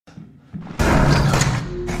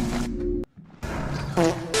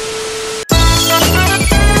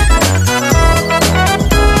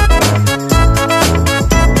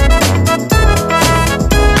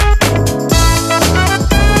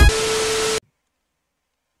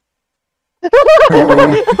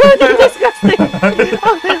Disgusting.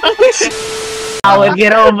 Coward,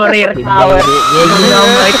 get over here, coward. You know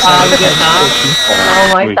my target, huh?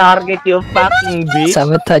 Know my target, you fucking bitch.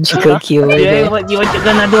 Sabotage cookie over Yeah, there. what you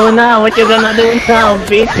gonna do now? What you gonna do now,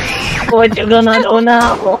 bitch? What you gonna do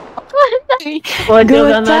now? What you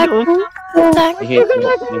gonna do? Attack. I hate you. I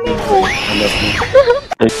love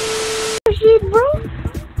you. Shit, bro.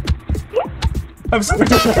 I'm sorry.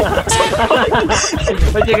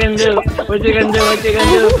 What you gonna do? What you gonna do? What you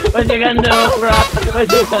gonna do? What you gonna do, bro?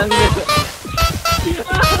 What you gonna do?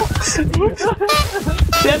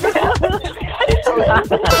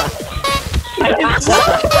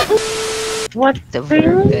 What? The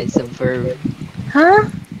verb, guys, the verb. Huh?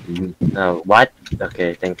 No, what?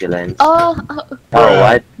 Okay, thank you, Lance. Oh,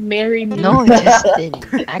 What? marry me. No, just an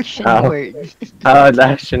action Oh. word. Oh, the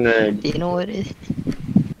action word. Do you know what it is?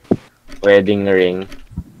 Wedding ring.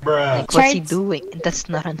 Bruh. Like, what's he Charts. doing? That's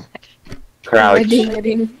not an action. Crouch.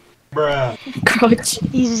 Wedding. Bruh. Crouch.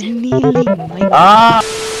 He's kneeling. My Ah!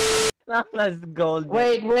 Let's go.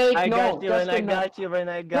 Wait, I no, got you and I Justin, no. got you and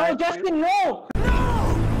I No, got you. Justin, no!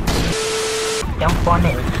 Jump on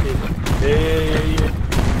it. Yeah.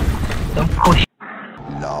 Don't push.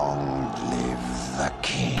 Long live the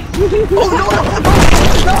king.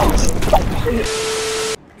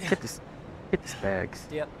 Get this bags.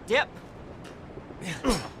 Yep.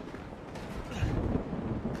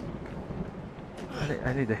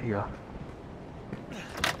 I need to heal.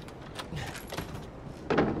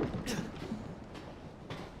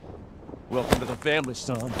 Welcome to the family,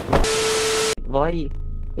 son. Why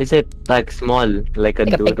is it like small, like a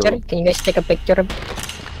Take a picture. doodle? Can you guys take a picture of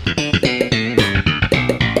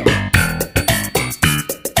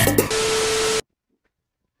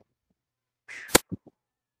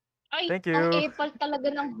Ay, Thank you. ang epal talaga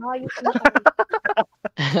ng hayop na.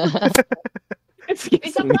 Excuse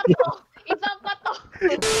Isa me. pa to! Isa pa to!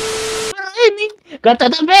 Got to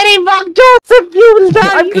the very back, Joseph, you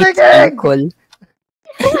It's equal.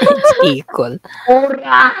 It's equal.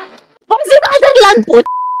 Ora! Pasipasan lang po!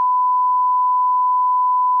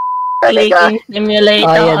 Clicking simulator.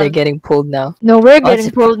 Oh yeah, they're getting pulled now. No, we're Oh, getting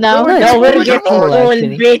it's- pulled now. No, No, we're it's getting pulled, pulled,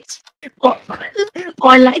 actually. bitch!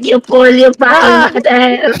 Pull like you pull, you fucking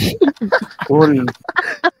mother! Pull.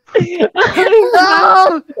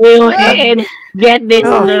 We win! Get this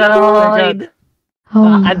destroyed!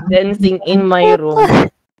 Dancing in my room.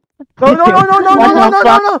 No! What the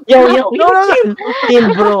fuck? Yo, chill,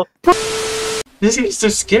 bro. This is so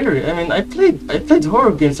scary. I mean, I played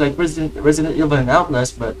horror games like Resident Evil and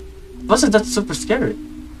Outlast, but wasn't that super scary?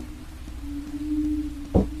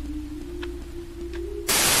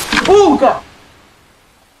 Oh god!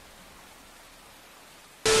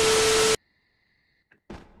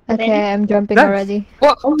 Okay, I'm jumping That's- already.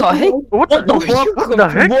 What the heck? What the fuck? What the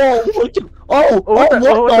heck? What the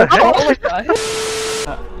heck?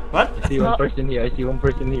 What? I see one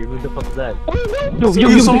person here. Who the fuck is that?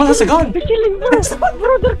 Yo, someone has a gun! They're killing, bro.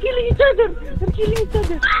 Bro, they're killing each other.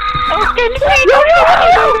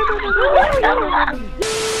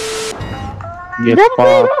 Get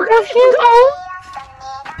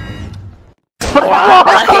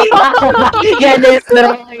Get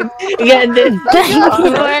destroyed. Get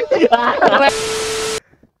destroyed.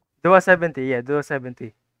 Do a 70, yeah, do a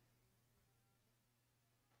 70.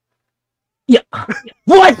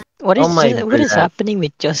 What? What is Oh my what is goodness. happening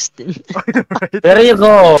with Justin? There you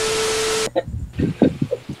go.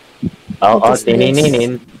 What is this?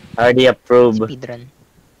 Tininin. Already approved. Speedrun.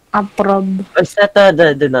 Approb. Is that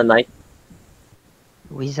the night?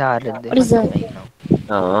 Wizard. What is that?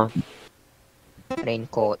 Oo.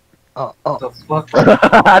 Raincoat. Oh.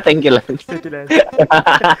 Thank you, Lance. Thank you, Lance. Oh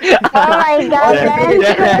my god,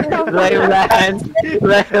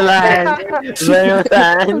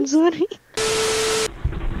 I'm sorry.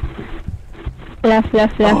 Left.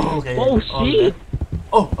 Oh, okay. Oh, shit.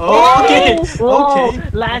 Oh, okay. Okay.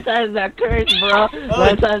 Lance has the curse, bro.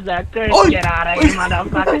 Lance has the curse. Oh. Get out of here,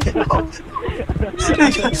 motherfucker.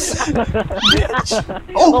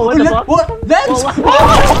 Oh, what the fuck? what? Lance!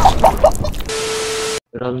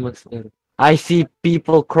 We're almost there. I see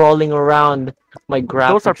people crawling around. My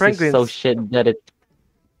graphics are is penguins. so shit that it.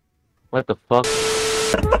 What the fuck?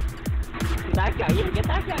 That guy, yeah, get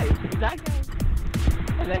that guy. That guy.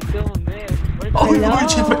 Let's go, man. Oh,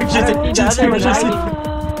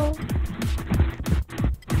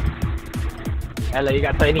 Ella, you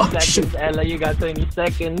got 20 Oh, seconds. shit. Ella, you got 20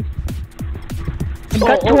 seconds. You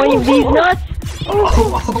got 20 of these nuts.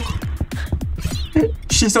 Oh.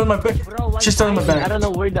 She's on my back. Bro, what's She's on my hiding? back. I don't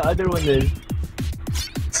know where the other one is.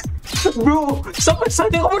 Bro, someone's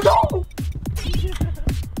hiding. Oh no!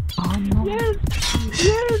 Yes!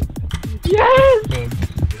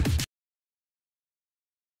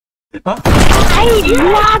 Huh?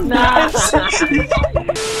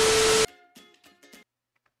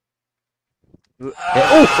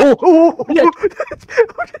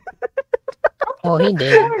 Oh, he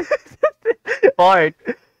did. Fart.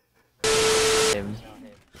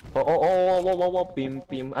 Oh,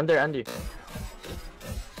 beam. Under.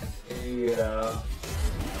 Yeah.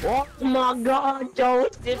 Oh my god,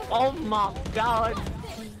 Joseph! Oh my god!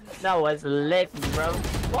 That was lit, bro.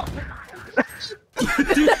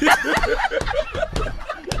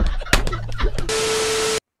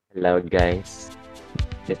 Hello, guys.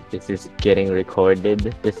 This is getting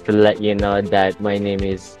recorded. Just to let you know that my name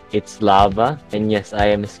is It's Lava, and yes, I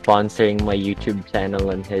am sponsoring my YouTube channel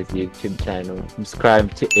and his YouTube channel.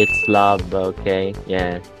 Subscribe to It's Lava, okay?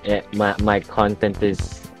 Yeah, my content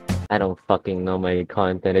is, I don't fucking know my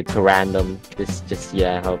content. It's random. Just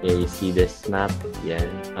yeah. I hope you see this map. Yeah,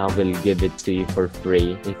 I will give it to you for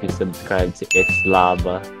free if you subscribe to It's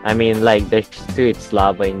Lava. I mean, like, there's two It's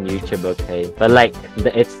Lava in YouTube, okay? But like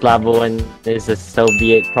the It's Lava one is a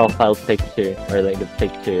Soviet profile picture, or like the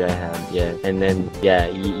picture I have. Yeah, and then yeah,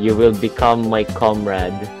 you will become my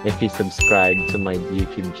comrade if you subscribe to my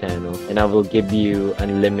YouTube channel, and I will give you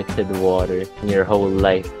unlimited water in your whole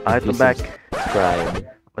life. Alright, if you I'm back. subscribe.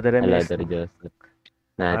 What did I Hello, miss? Joseph.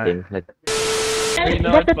 Nothing. That's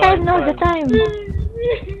the time, no, the time.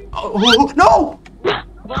 Oh, no!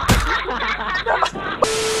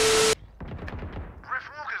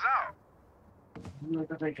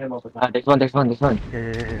 There's one.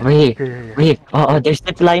 Yeah. Wait. Oh, there's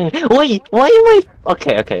the flying. Wait, why am I?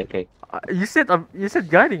 Okay. You said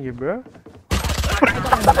guiding you, bro.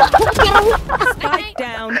 Spike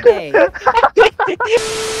down A.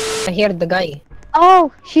 I hear the guy.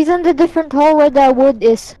 Oh, she's in the different hole where the wood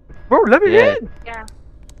is. Bro, let me Yeah. in.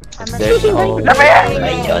 There's oh.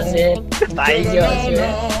 Bye, Joseph. Bye, Joseph.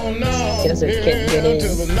 Joseph can't get in.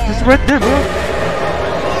 Just right there, bro.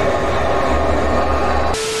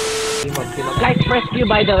 Guys, press Q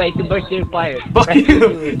by the way to burst your fire. Fuck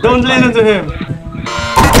you! Don't listen to him!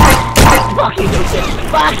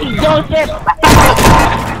 Fucking Joseph!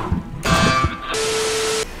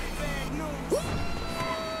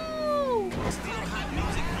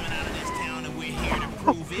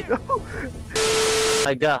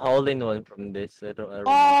 I got hole in one from this. I don't.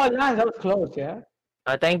 Oh, nice. That was close, yeah.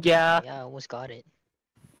 Thank ya. Yeah, I almost got it.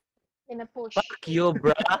 In a push. Fuck you,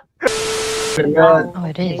 bruh. Oh,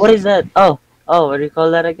 it is. What is that? Oh, what do you call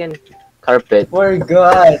that again? Carpet. We're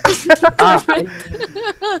good.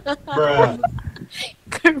 Bruh.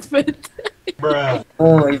 Carpet. Bruh.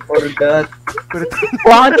 Oh, I forgot.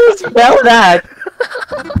 How do you spell that?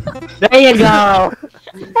 There you go.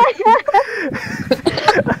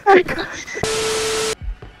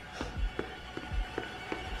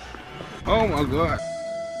 Oh my god.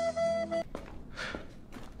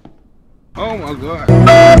 Oh my god.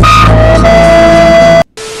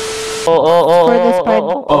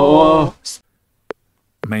 Oh.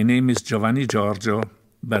 My name is Giovanni Giorgio,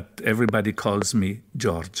 but everybody calls me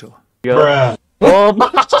Giorgio. Bruh. Oh my.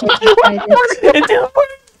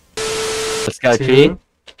 Let's go. 3,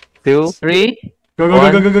 2, 3. Go. Go.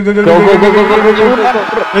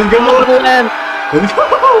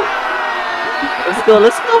 Let's go.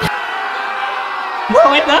 Let's go.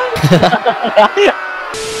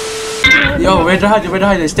 Yo, where to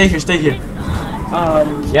hide? Stay here.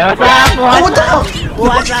 Yeah, what the hell?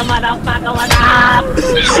 What's up, motherfucker? What up?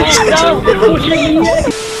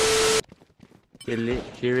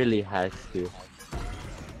 She really has to.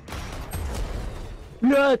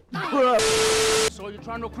 Nut, bro. So you're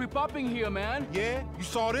trying to creep up in here, man? Yeah, you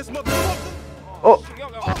saw this motherfucker? Oh.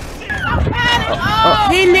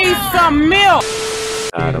 He needs some milk.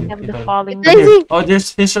 Got him. Have the falling. Oh,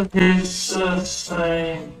 there's his There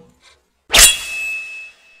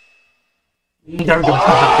we go.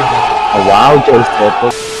 Oh, wow,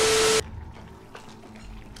 Joseph.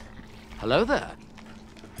 Hello there.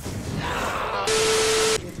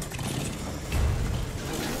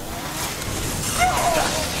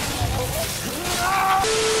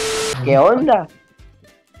 ¿Qué onda?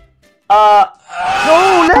 No.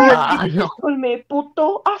 Colme,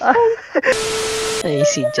 puto. I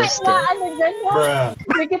see Justin. Bruh.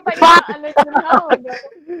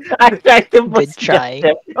 I tried to push Good try.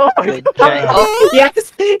 Joseph. Oh, Good try. oh,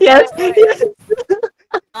 yes.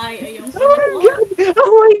 Oh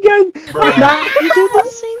my god.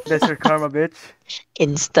 That's your karma, bitch.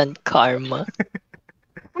 Instant karma.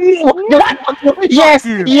 Yes.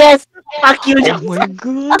 Fuck you, Oh Joseph. my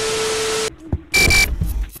god.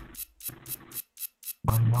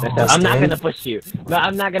 I'm not gonna push you. No,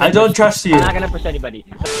 I'm not gonna. I don't trust you. I'm not gonna push anybody.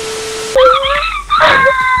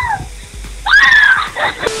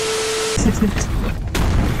 What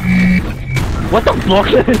the fuck?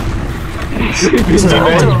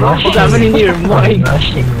 What's happening to your mind?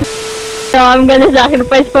 So I'm gonna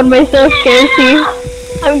sacrifice for myself, Casey.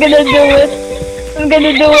 I'm gonna do it. I'm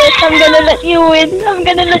gonna do it. I'm gonna let you win. I'm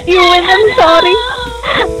gonna let you win. I'm sorry.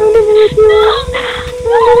 I'm gonna let you win.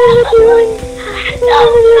 I'm gonna let you win.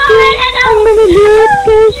 I'm gonna do it,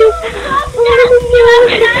 Casey. I'm gonna do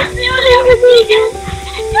it. I'm gonna do it.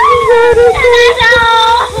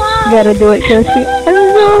 Gotta do it, Casey. I'm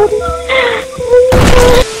sorry.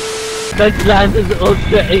 That's Lance's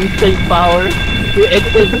ultra instinct power. It's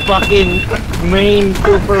his fucking main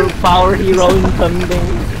super power hero in something.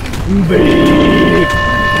 Beep!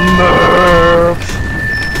 Merp!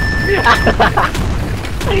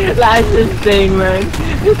 Lance is insane, man.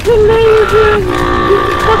 It's amazing!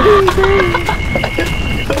 It's fucking insane!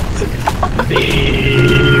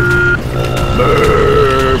 Beep!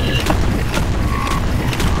 Merp!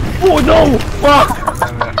 Oh no! Fuck!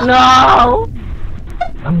 No!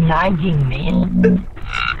 I'm lagging, man.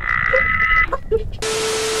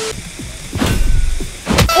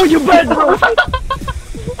 Oh, you bad, bro!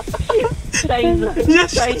 Scheiße!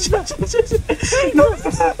 Yes, Scheiße! No.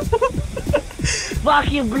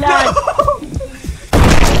 Fuck you, blood!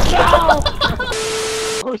 No!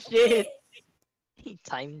 Oh shit! He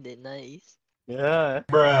timed it nice. Yeah.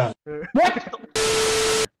 Bruh.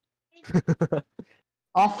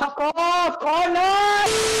 Oh, fuck off!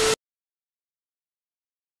 Kona!